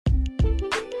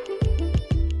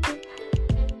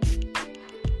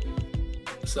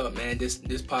what's up, man? This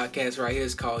podcast right here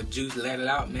is called Juice Let It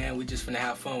Out, man. We just finna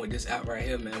have fun with this app right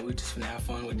here, man. We just finna have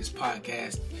fun with this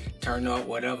podcast. Turn up,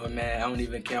 whatever, man. I don't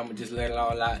even care. I'm gonna just let it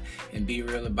all out and be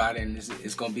real about it, and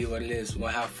it's gonna be what it is. We're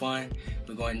gonna have fun.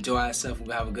 We're gonna enjoy ourselves. We're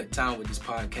gonna have a good time with this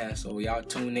podcast. So y'all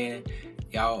tune in.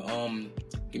 Y'all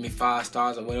give me 5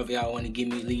 stars or whatever y'all want to give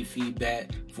me. Leave feedback,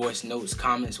 voice notes,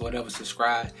 comments, whatever.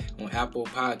 Subscribe on Apple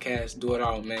Podcasts. Do it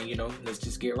all, man. Let's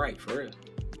just get right, for real.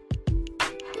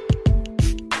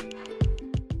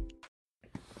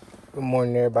 Good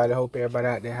morning, everybody. Hope everybody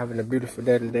out there having a beautiful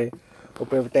day today.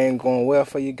 Hope everything going well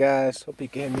for you guys. Hope you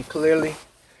can hear me clearly.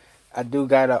 I do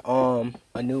got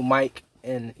a new mic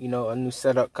and a new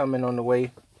setup coming on the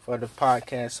way for the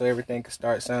podcast, so everything can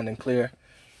start sounding clear.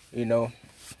 To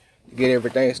get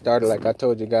everything started, like I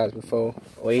told you guys before,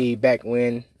 way back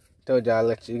when. Told you I'll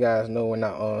let you guys know when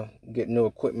I get new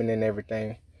equipment and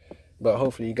everything. But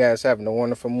hopefully you guys having a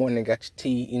wonderful morning. Got your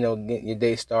tea, getting your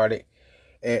day started.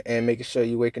 And making sure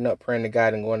you're waking up praying to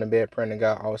God and going to bed praying to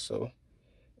God also,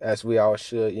 as we all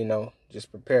should,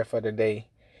 just prepare for the day,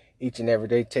 each and every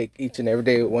day, take each and every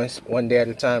day one day at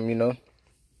a time,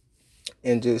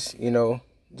 and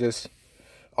just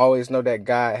always know that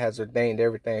God has ordained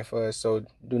everything for us. So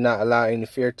do not allow any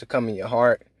fear to come in your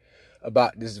heart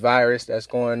about this virus that's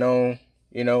going on.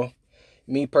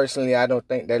 Me personally, I don't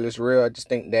think that it's real. I just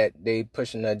think that they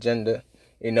pushing the agenda.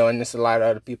 And there's a lot of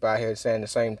other people out here saying the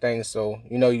same thing. So,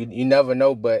 you never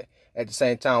know. But at the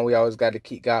same time, we always got to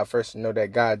keep God first and know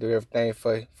that God do everything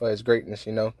for his greatness,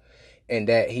 and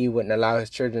that he wouldn't allow his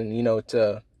children,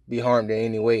 to be harmed in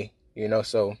any way,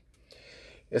 So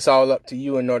it's all up to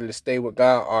you in order to stay with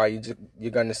God, or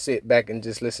you're going to sit back and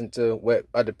just listen to what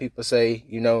other people say,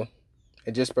 and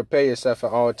just prepare yourself at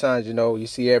all times. You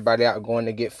see everybody out going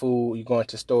to get food. You going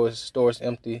to stores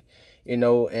empty,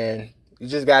 and you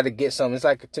just got to get something.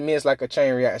 To me, it's like a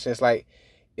chain reaction. It's like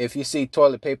if you see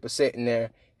toilet paper sitting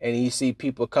there and you see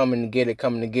people coming to get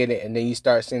it, and then you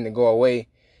start seeing it go away,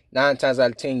 9 times out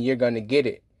of 10, you're going to get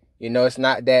it. It's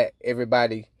not that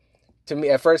everybody, to me,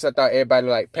 at first I thought everybody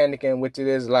like panicking, which it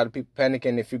is. A lot of people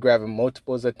panicking if you're grabbing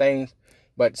multiples of things.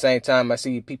 But at the same time, I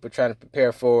see people trying to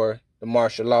prepare for the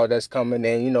martial law that's coming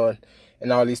and,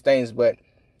 and all these things. But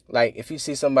like, if you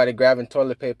see somebody grabbing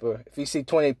toilet paper, if you see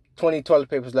 20 toilet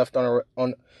papers left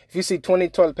if you see 20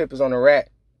 toilet papers on a rack,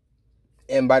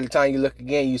 and by the time you look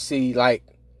again, you see like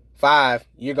 5,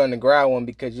 you're going to grab one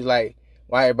because you're like,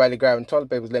 why everybody grabbing toilet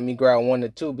papers? Let me grab 1 or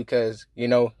 2 because,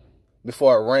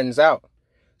 before it runs out.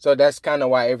 So that's kind of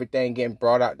why everything getting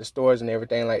brought out the stores and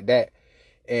everything like that.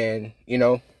 And,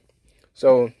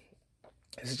 so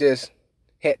it's just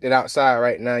hectic outside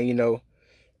right now,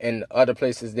 and other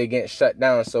places they get shut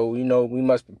down. So, we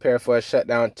must prepare for a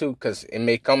shutdown too, because it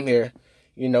may come here,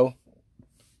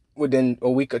 within a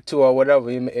week or 2 or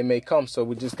whatever, it may come. So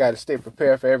we just got to stay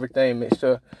prepared for everything. Make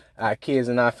sure our kids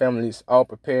and our families all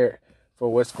prepared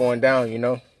for what's going down,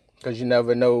 because you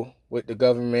never know with the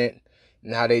government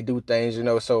and how they do things,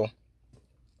 so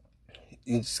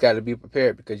you just got to be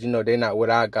prepared because, they're not with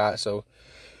our God. So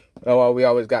we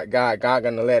always got God. God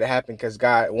gonna let it happen because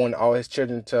God want all his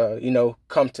children to,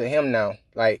 come to him now.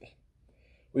 Like,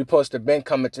 we supposed to been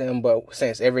coming to him, but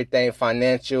since everything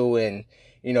financial and,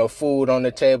 food on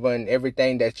the table and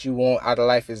everything that you want out of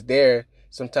life is there,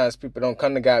 sometimes people don't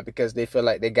come to God because they feel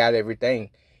like they got everything.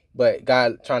 But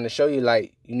God trying to show you,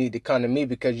 like, you need to come to me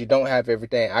because you don't have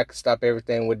everything. I can stop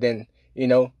everything within,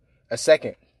 a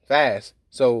second, fast.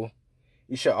 So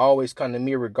you should always come to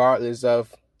me regardless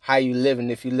of how you living.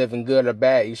 If you living good or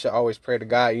bad, you should always pray to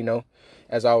God,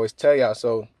 as I always tell y'all.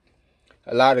 So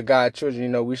a lot of God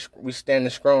children, we standing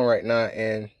strong right now,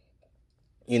 and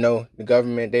the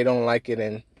government, they don't like it,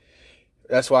 and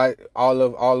that's why all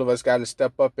of us got to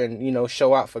step up and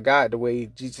show out for God the way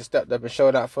Jesus stepped up and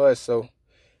showed out for us. So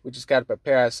we just got to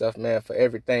prepare ourselves, man, for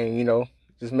everything.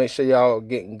 Just make sure y'all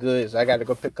getting good. So I got to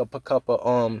go pick up a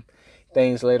couple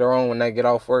things later on when I get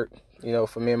off work,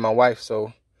 for me and my wife.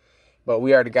 So. But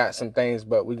we already got some things,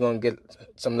 but we're going to get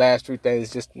some last 3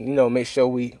 things just, make sure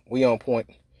we on point.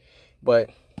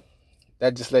 But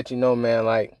that just let you know, man,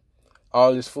 like,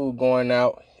 all this food going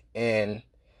out and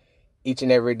each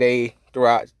and every day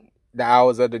throughout the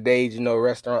hours of the days,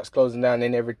 restaurants closing down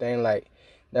and everything, like,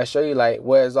 that show you, like,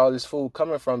 where's all this food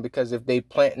coming from? Because if they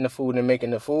planting the food and making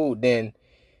the food, then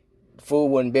food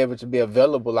wouldn't be able to be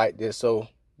available like this. So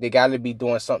they got to be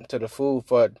doing something to the food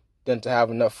for them to have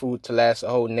enough food to last a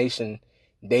whole nation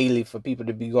daily, for people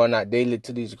to be going out daily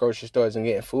to these grocery stores and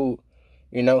getting food.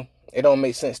 It don't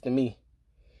make sense to me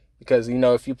because,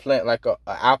 if you plant like a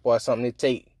apple or something, it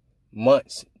take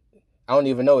months. I don't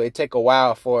even know. It take a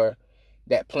while for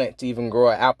that plant to even grow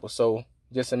an apple. So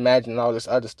just imagine all this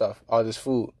other stuff, all this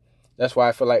food. That's why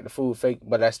I feel like the food fake,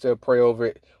 but I still pray over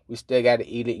it. We still got to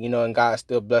eat it, and God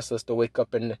still bless us to wake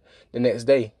up in the next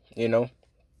day,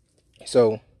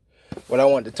 So what I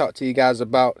wanted to talk to you guys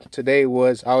about today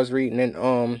was I was reading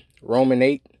in Romans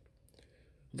 8,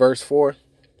 verse 4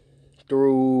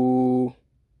 through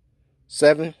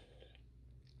 7,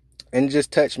 and it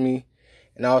just touched me.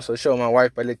 And I also showed my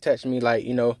wife, but it touched me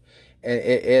and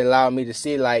it allowed me to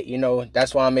see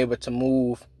that's why I'm able to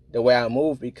move the way I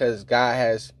move, because God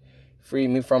has freed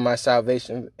me from my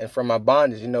salvation and from my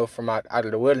bondage, from out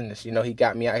of the wilderness. He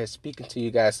got me out here speaking to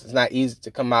you guys. It's not easy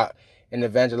to come out and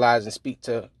evangelize and speak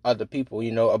to other people,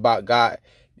 about God,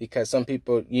 because some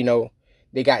people,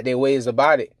 they got their ways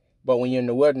about it. But when you're in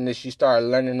the wilderness, you start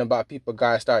learning about people.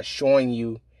 God starts showing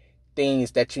you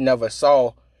things that you never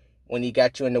saw when he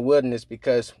got you in the wilderness,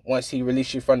 because once he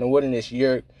released you from the wilderness,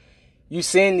 you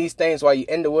seeing these things while you're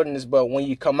in the wilderness, but when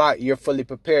you come out, you're fully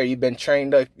prepared. You've been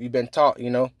trained up, you've been taught,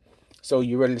 So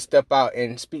you really step out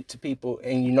and speak to people,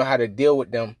 and you know how to deal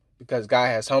with them, because God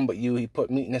has humbled you. He put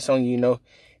meekness on you,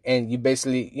 and you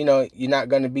basically, you're not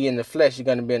going to be in the flesh. You're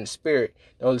going to be in the spirit.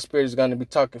 The Holy Spirit is going to be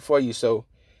talking for you. So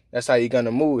that's how you're going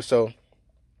to move. So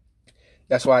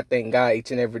that's why I thank God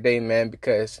each and every day, man,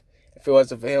 because if it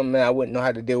wasn't for him, man, I wouldn't know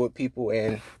how to deal with people.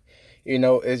 And,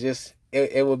 it's just,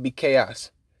 it would be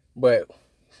chaos. But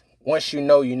once you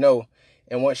know,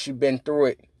 and once you've been through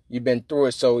it, you've been through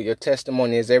it. So your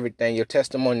testimony is everything. Your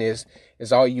testimony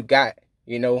is all you got,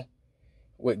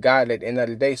 with God at the end of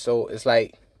the day. So it's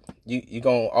like you're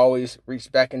going to always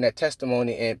reach back in that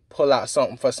testimony and pull out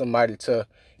something for somebody to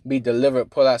be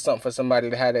delivered, pull out something for somebody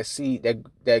to have that seed,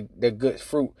 that good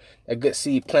fruit, that good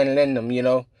seed planted in them,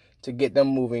 to get them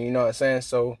moving, you know what I'm saying?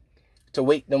 So to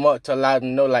wake them up, to allow them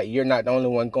to know you're not the only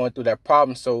one going through that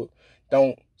problem. So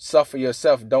don't suffer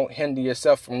yourself. Don't hinder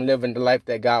yourself from living the life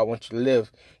that God wants you to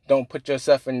live. Don't put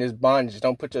yourself in this bondage.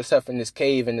 Don't put yourself in this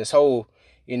cave, in this hole,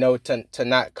 to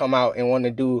not come out and want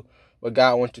to do what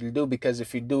God wants you to do. Because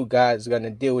if you do, God's going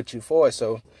to deal with you for it.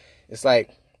 So it's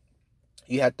like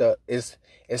you have to, it's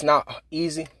not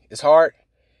easy. It's hard.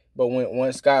 But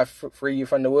once God free you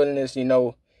from the wilderness,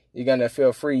 you're going to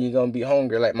feel free. You're going to be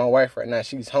hungry. Like my wife right now,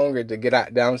 she's hungry to get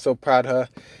out there. I'm so proud of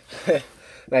her.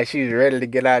 She's ready to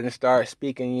get out and start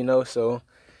speaking, So,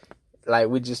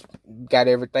 we just got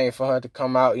everything for her to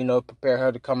come out, prepare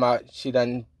her to come out. She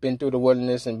done been through the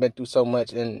wilderness and been through so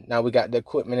much. And now we got the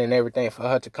equipment and everything for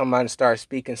her to come out and start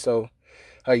speaking. So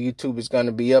her YouTube is going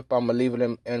to be up. I'm going to leave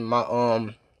it in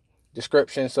my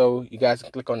description, so you guys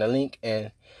can click on the link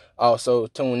and also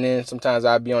tune in. Sometimes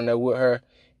I'll be on there with her,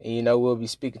 and we'll be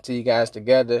speaking to you guys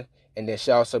together, and then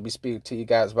she'll also be speaking to you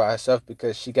guys by herself,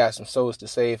 because she got some souls to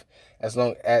save, as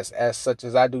such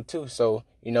as I do too. So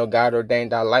God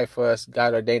ordained our life for us.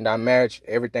 God ordained our marriage,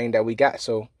 everything that we got.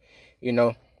 So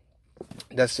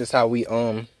that's just how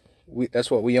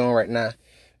that's what we on right now,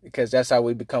 because that's how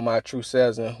we become our true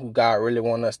selves and who God really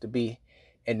want us to be.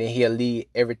 And then he'll lead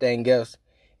everything else.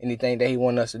 Anything that he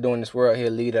wants us to do in this world,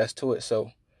 he'll lead us to it.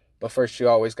 So, but first you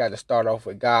always got to start off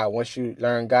with God. Once you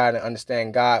learn God and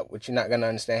understand God, which you're not going to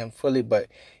understand him fully, but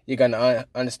you're going to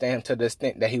understand him to the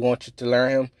extent that he wants you to learn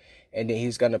him. And then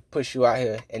he's going to push you out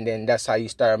here. And then that's how you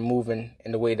start moving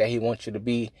in the way that he wants you to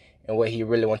be and what he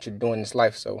really wants you to do in this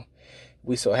life. So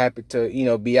we so happy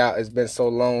to, be out. It's been so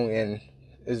long and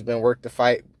it's been worth the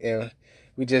fight. And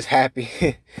we just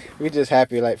happy. We just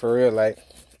happy, for real, I'm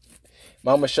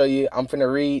going to show you, I'm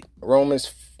finna read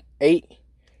Romans 8,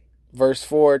 verse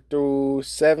 4 through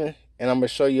 7. And I'm going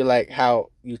to show you,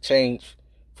 how you change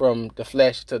from the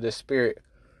flesh to the spirit.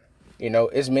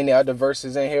 It's many other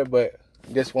verses in here, but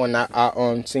this one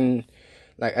I seen,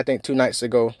 I think 2 nights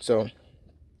ago. So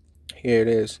here it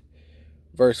is.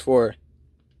 Verse 4.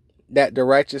 That the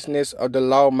righteousness of the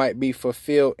law might be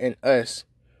fulfilled in us,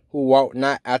 who walk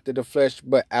not after the flesh,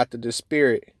 but after the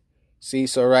spirit. See,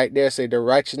 so right there, say the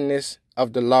righteousness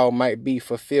of the law might be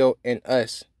fulfilled in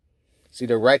us. See,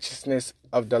 the righteousness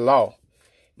of the law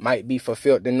might be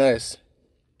fulfilled in us,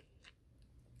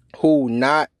 who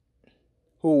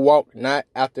walk not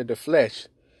after the flesh.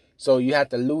 So you have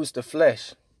to lose the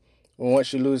flesh.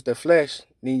 Once you lose the flesh,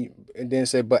 then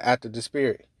say, but after the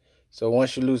spirit. So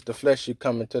once you lose the flesh, you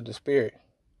come into the spirit.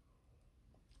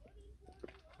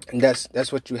 And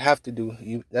that's what you have to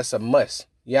do. That's a must.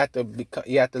 You have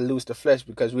to lose the flesh,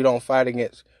 because we don't fight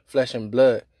against flesh and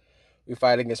blood. We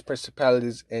fight against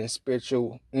principalities and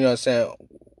spiritual,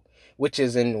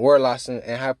 witches and warlocks and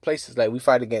high places. We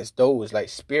fight against those,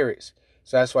 spirits.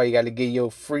 So that's why you got to give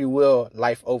your free will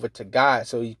life over to God,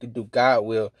 so you can do God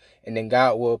will, and then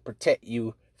God will protect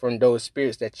you from those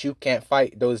spirits that you can't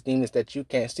fight, those demons that you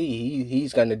can't see.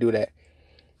 He's going to do that.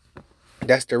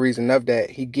 That's the reason of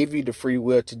that. He give you the free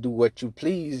will to do what you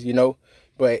please,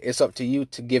 but it's up to you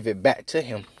to give it back to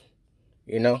him,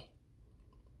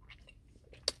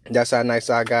 That's how nice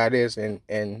our God is,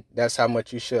 and that's how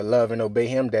much you should love and obey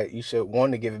him, that you should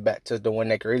want to give it back to the one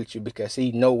that created you, because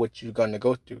he know what you're going to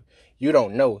go through. You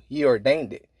don't know. He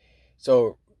ordained it.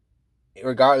 So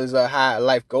regardless of how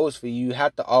life goes for you, you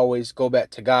have to always go back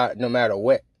to God no matter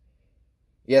what.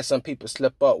 Yes, some people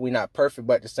slip up. We're not perfect,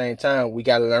 but at the same time, we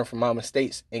got to learn from our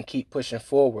mistakes and keep pushing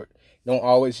forward. Don't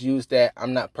always use that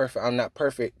I'm not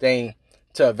perfect thing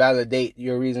to validate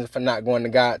your reasons for not going to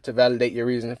God, to validate your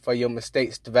reason for your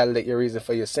mistakes, to validate your reason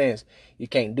for your sins. You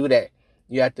can't do that.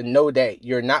 You have to know that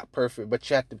you're not perfect, but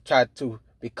you have to try to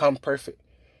become perfect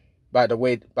by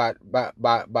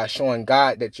showing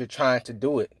God that you're trying to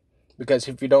do it. Because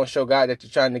if you don't show God that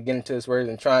you're trying to get into his words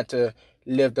and trying to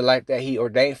live the life that he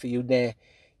ordained for you, then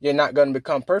you're not going to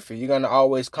become perfect. You're going to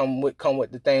always come with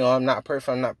the thing, oh, I'm not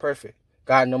perfect.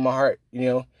 God know my heart,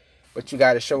 But you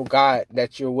got to show God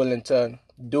that you're willing to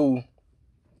do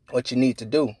what you need to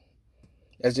do.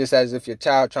 It's just as if your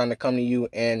child trying to come to you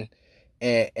and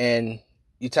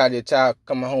you tell your child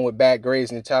coming home with bad grades,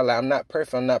 and the child like, I'm not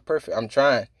perfect, I'm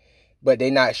trying. But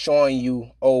they not showing you,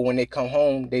 when they come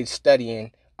home, they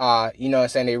studying,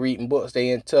 they reading books, they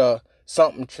into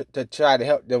something to try to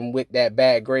help them with that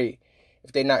bad grade.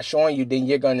 If they're not showing you, then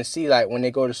you're going to see, like, when they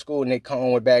go to school and they come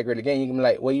home with bad grade again, you're going to be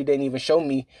like, well, you didn't even show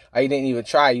me, or you didn't even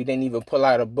try, you didn't even pull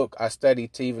out a book or study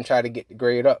to even try to get the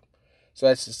grade up. So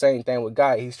that's the same thing with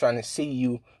God. He's trying to see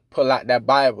you pull out that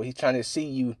Bible. He's trying to see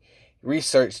you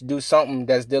research, do something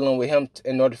that's dealing with him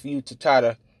in order for you to try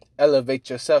to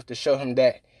elevate yourself, to show him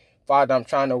that, Father, I'm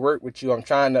trying to work with you. I'm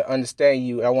trying to understand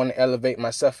you. I want to elevate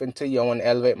myself into you. I want to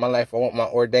elevate my life. I want my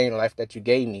ordained life that you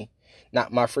gave me,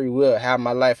 not my free will. Have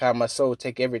my life, have my soul,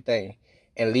 take everything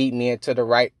and lead me into the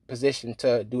right position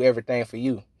to do everything for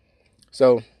you.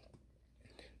 So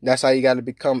that's how you got to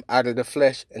become out of the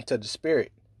flesh into the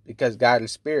spirit, because God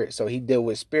is spirit. So he deal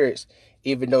with spirits.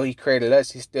 Even though he created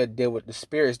us, he still deal with the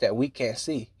spirits that we can't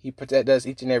see. He protect us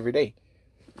each and every day.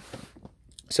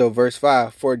 So verse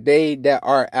 5, for they that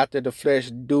are after the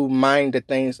flesh do mind the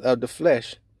things of the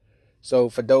flesh. So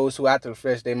for those who are after the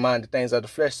flesh, they mind the things of the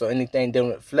flesh. So anything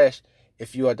dealing with flesh,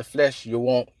 if you are the flesh, you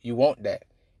want that.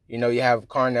 You have a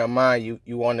carnal mind.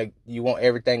 You want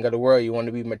everything of the world. You want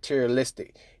to be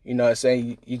materialistic. You know what I'm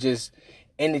saying? You just,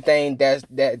 anything that's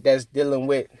dealing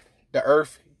with the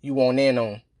earth, you want in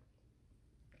on.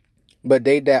 But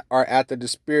they that are after the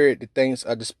spirit, the things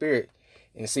of the spirit.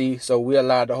 And see, so we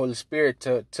allow the Holy Spirit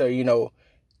to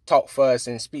talk for us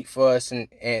and speak for us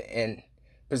and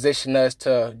position us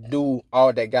to do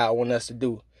all that God wants us to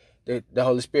do. The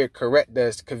Holy Spirit correct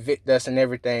us, convict us in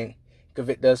everything,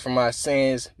 convict us from our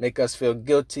sins, make us feel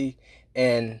guilty.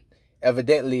 And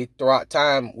evidently throughout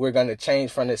time, we're going to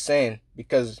change from the sin,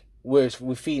 because we're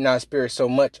feeding our spirit so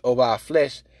much over our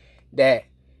flesh that,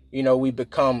 we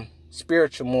become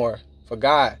spiritual more for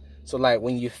God. So like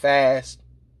when you fast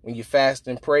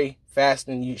and pray,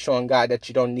 fasting, you showing God that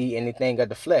you don't need anything of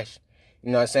the flesh.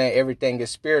 You know what I'm saying? Everything is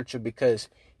spiritual, because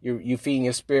you feeding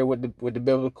your spirit with the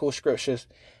biblical scriptures,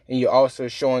 and you're also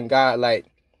showing God, like,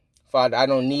 Father, I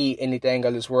don't need anything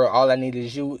of this world. All I need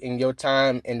is you and your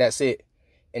time, and that's it.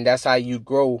 And that's how you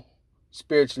grow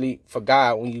spiritually for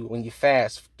God, when you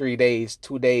fast 3 days,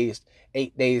 2 days,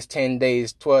 8 days, 10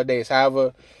 days, 12 days,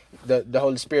 however the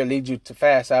Holy Spirit leads you to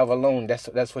fast, however long,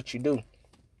 that's what you do.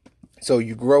 So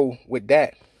you grow with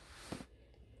that.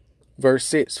 Verse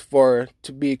 6, for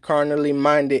to be carnally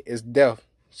minded is death.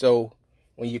 So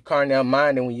when you're carnal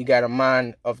minded, when you got a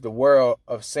mind of the world,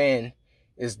 of sin,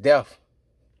 is death.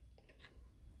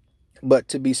 But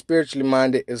to be spiritually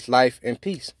minded is life and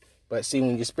peace. But see,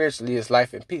 when you're spiritually, it's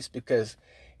life and peace, because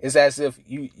it's as if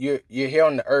you're here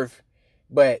on the earth,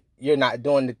 but you're not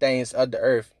doing the things of the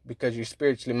earth, because you're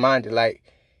spiritually minded. Like,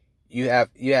 you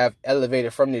have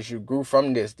elevated from this, you grew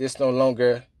from this. This no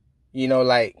longer,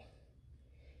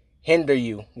 hinder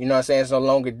you. You know what I'm saying? It's no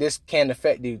longer, this can't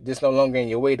affect you. This no longer in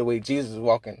your way, the way Jesus was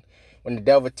walking. When the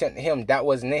devil tempted him, that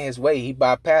wasn't in his way. He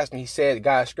bypassed him. He said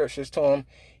God's scriptures to him.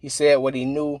 He said what he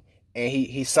knew, and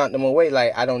he sent them away.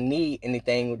 Like, I don't need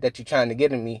anything that you're trying to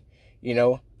get in me.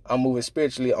 I'm moving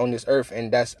spiritually on this earth,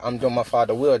 and I'm doing my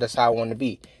Father's will. That's how I want to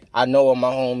be. I know where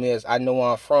my home is. I know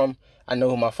where I'm from. I know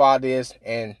who my Father is,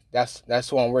 and that's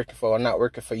who I'm working for. I'm not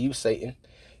working for you, Satan.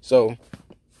 So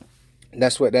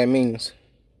that's what that means.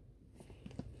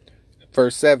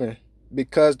 Verse 7,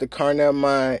 because the carnal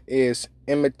mind is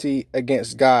enmity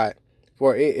against God,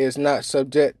 for it is not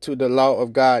subject to the law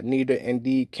of God, neither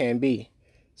indeed can be.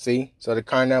 See, so the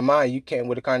carnal mind,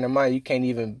 with the carnal mind, you can't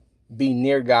even be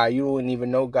near God. You wouldn't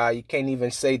even know God. You can't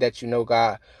even say that you know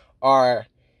God or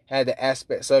have the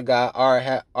aspects of God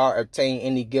or obtain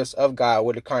any gifts of God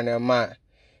with a carnal mind,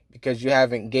 because you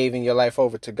haven't given your life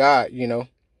over to God,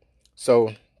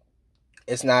 So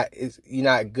you're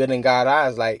not good in God's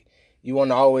eyes. Like, you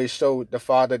want to always show the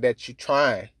Father that you're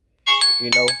trying, you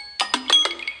know,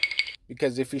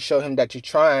 because if you show him that you're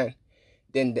trying,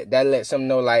 then that lets him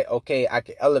know, like, okay, I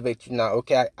can elevate you now.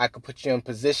 Okay, I can put you in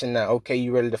position now. Okay,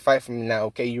 you ready to fight for me now.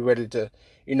 Okay, you ready to,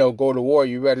 go to war.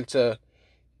 You ready to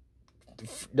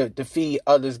feed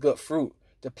others good fruit,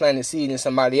 to plant a seed in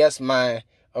somebody else's mind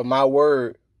of my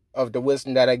word, of the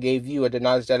wisdom that I gave you, or the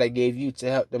knowledge that I gave you, to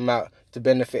help them out, to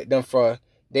benefit them for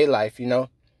their life,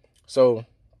 So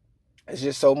it's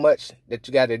just so much that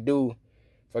you got to do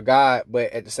for God,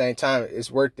 but at the same time, it's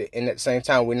worth it. And at the same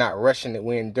time, we're not rushing it,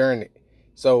 we're enduring it.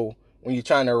 So when you're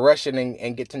trying to rush it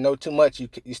and get to know too much,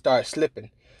 you start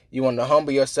slipping. You want to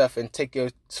humble yourself and take your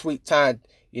sweet time,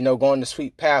 go on the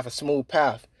sweet path, a smooth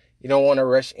path. You don't want to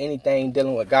rush anything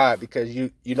dealing with God, because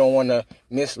you don't want to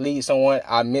mislead someone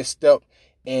or misstep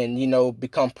and,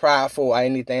 become prideful or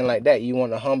anything like that. You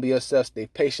want to humble yourself, stay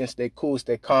patient, stay cool,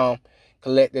 stay calm,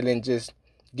 collected, and just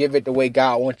give it the way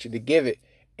God wants you to give it,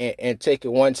 and take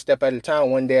it one step at a time,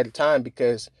 one day at a time,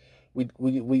 because we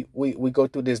go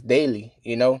through this daily,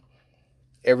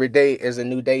 Every day is a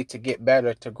new day to get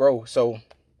better, to grow. So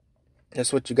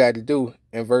that's what you got to do.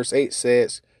 And verse 8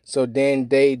 says, so then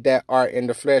they that are in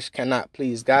the flesh cannot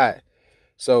please God.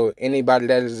 So anybody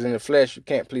that is in the flesh, you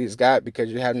can't please God,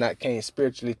 because you have not came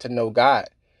spiritually to know God.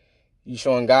 You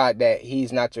showing God that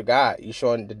he's not your God. You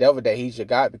showing the devil that he's your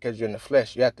God, because you're in the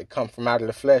flesh. You have to come from out of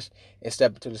the flesh and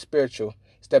step into the spiritual.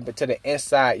 Step into the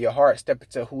inside, your heart. Step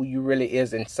into who you really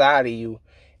is inside of you,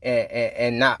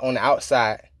 and not on the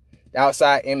outside. The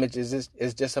outside image is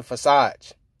just a facade.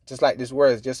 Just like this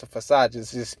word is just a facade.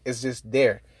 It's just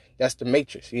there. That's the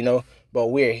matrix, But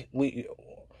we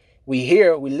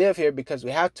live here because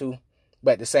we have to,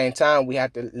 but at the same time we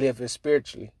have to live here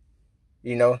spiritually.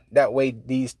 That way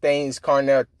these things,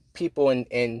 carnal people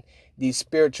and these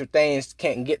spiritual things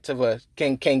can't get to us,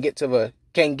 can get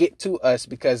to us,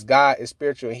 because God is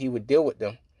spiritual and he would deal with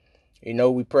them.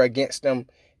 We pray against them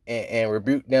and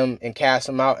rebuke them and cast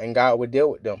them out, and God would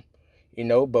deal with them.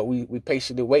 But we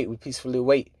patiently wait, we peacefully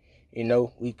wait.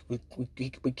 We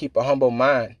keep a humble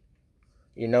mind,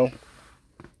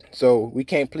 So we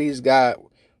can't please God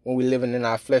when we're living in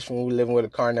our flesh, when we're living with a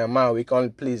carnal mind. We can only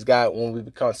please God when we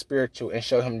become spiritual and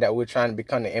show him that we're trying to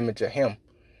become the image of him.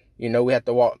 We have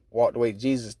to walk the way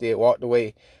Jesus did, walk the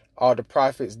way all the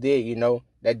prophets did,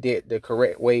 that did the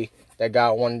correct way that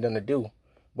God wanted them to do.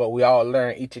 But we all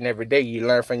learn each and every day. You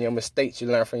learn from your mistakes. You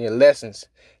learn from your lessons.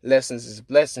 Lessons is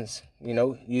blessings.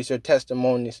 Use your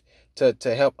testimonies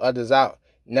to help others out.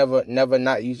 Never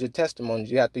not use your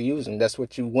testimonies. You have to use them. That's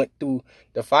what you went through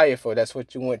the fire for. That's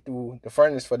what you went through the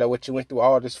furnace for. That's what you went through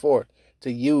all this for.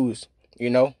 To use,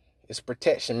 It's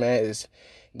protection, man. It's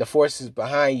the forces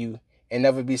behind you. And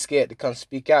never be scared to come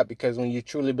speak out, because when you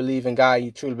truly believe in God,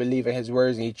 you truly believe in his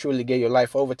words, and you truly give your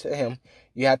life over to him,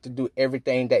 you have to do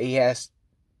everything that he has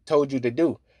told you to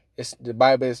do. The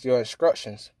Bible is your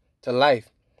instructions to life.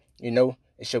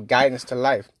 It's your guidance to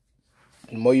life.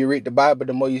 The more you read the Bible,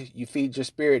 the more you feed your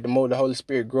spirit, the more the Holy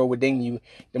Spirit grow within you,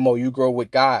 the more you grow with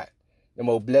God. The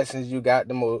more blessings you got,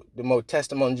 the more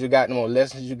testimonies you got, the more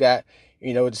lessons you got.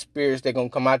 The spirits, they're going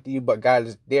to come after you, but God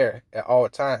is there at all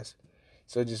times.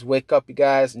 So just wake up, you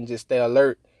guys, and just stay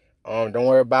alert. Don't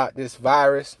worry about this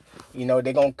virus. They're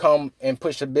going to come and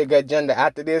push a bigger agenda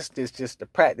after this. This just the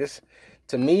practice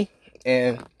to me.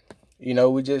 And,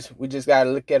 we just got to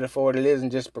look at it for what it is and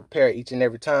just prepare each and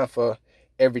every time for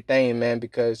everything, man,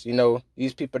 because,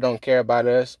 these people don't care about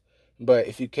us. But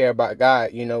if you care about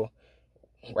God,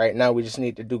 right now we just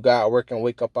need to do God work and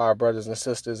wake up our brothers and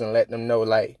sisters and let them know,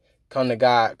 like, come to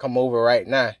God, come over right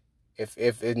now.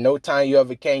 If no time you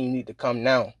ever can, you need to come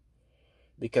now,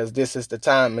 because this is the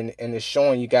time, and it's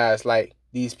showing you guys, like,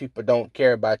 these people don't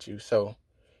care about you. So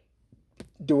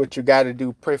do what you got to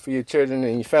do. Pray for your children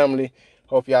and your family.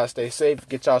 Hope y'all stay safe.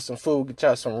 Get y'all some food. Get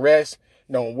y'all some rest.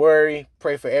 Don't worry.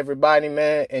 Pray for everybody,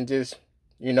 man. And just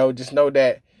know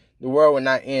that the world will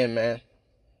not end, man.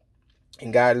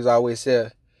 And God is always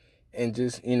here. And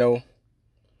just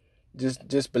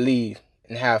believe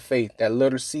and have faith. That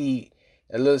little seed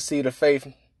of faith,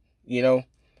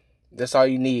 that's all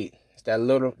you need. It's that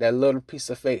little piece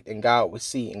of faith, and God will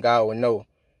see, and God will know,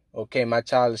 okay, my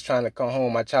child is trying to come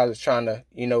home. My child is trying to,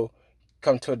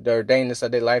 come to the ordainedness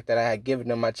of their life that I had given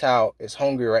them. My child is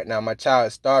hungry right now. My child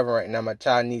is starving right now. My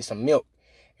child needs some milk.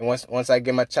 And once I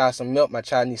give my child some milk, my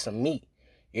child needs some meat.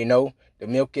 You know, the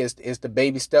milk is the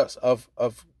baby steps of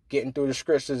getting through the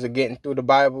scriptures or getting through the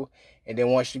Bible. And then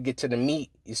once you get to the meat,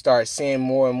 you start seeing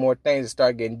more and more things and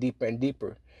start getting deeper and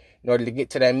deeper. In order to get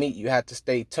to that meat, you have to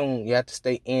stay tuned. You have to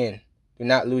stay in. Do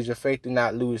not lose your faith. Do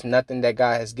not lose nothing that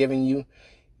God has given you.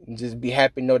 And just be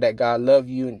happy, know that God loves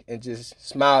you, and just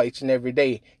smile each and every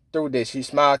day through this. You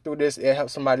smile through this, it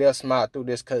helps somebody else smile through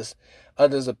this, because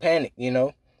others are panicked, you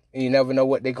know, and you never know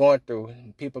what they're going through.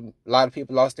 A lot of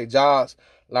people lost their jobs.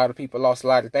 A lot of people lost a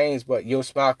lot of things, but your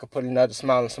smile could put another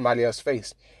smile on somebody else's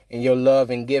face. And your love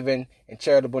and giving and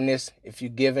charitableness, if you're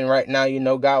giving right now, you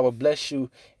know God will bless you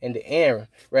in the end.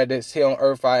 Whether it's here on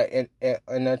earth or in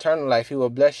eternal life, He will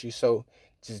bless you. So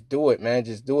just do it, man.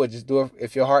 Just do it. Just do it.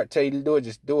 If your heart tell you to do it,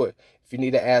 just do it. If you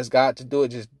need to ask God to do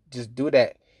it, just do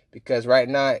that. Because right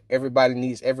now, everybody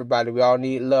needs everybody. We all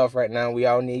need love right now. We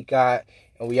all need God.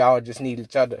 And we all just need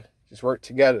each other. Just work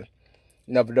together.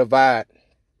 Never divide.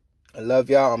 I love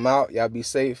y'all. I'm out. Y'all be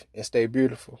safe and stay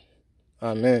beautiful.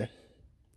 Amen.